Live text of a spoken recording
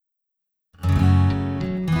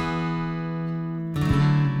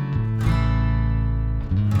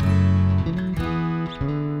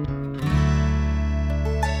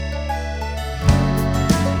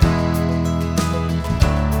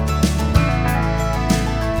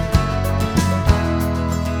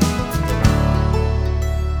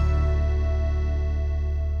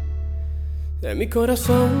En mi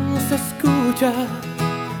corazón se escucha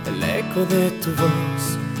el eco de tu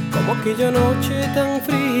voz, como aquella noche tan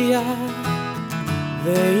fría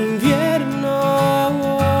de invierno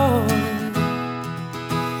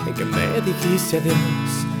en que me dijiste adiós,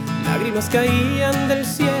 lágrimas caían del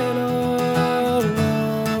cielo.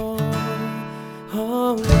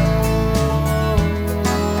 Oh, oh.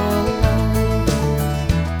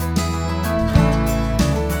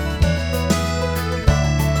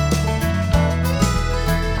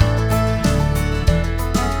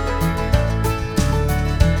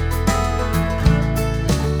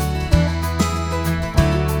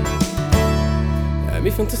 En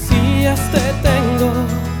mis fantasías te tengo,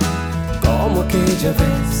 como aquella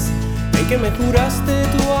vez en que me juraste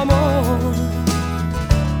tu amor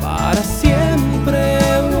para siempre,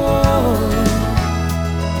 oh,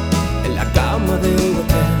 en la cama de un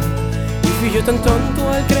hotel, y fui yo tan tonto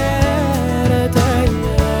al creerte,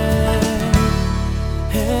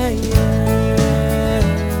 yeah, yeah.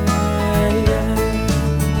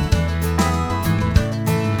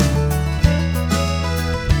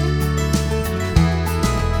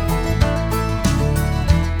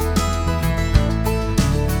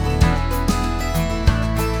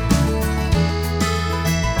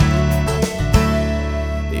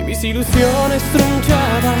 Mis ilusiones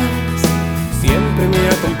tronchadas siempre me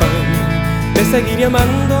acompañan, te seguiré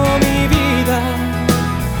amando mi vida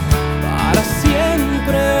para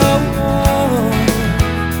siempre, oh, oh.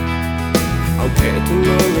 Aunque tú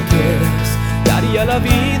no me quieras, daría la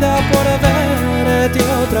vida por verte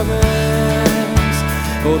otra vez,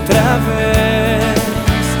 otra vez,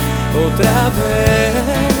 otra vez,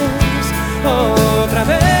 otra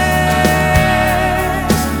vez.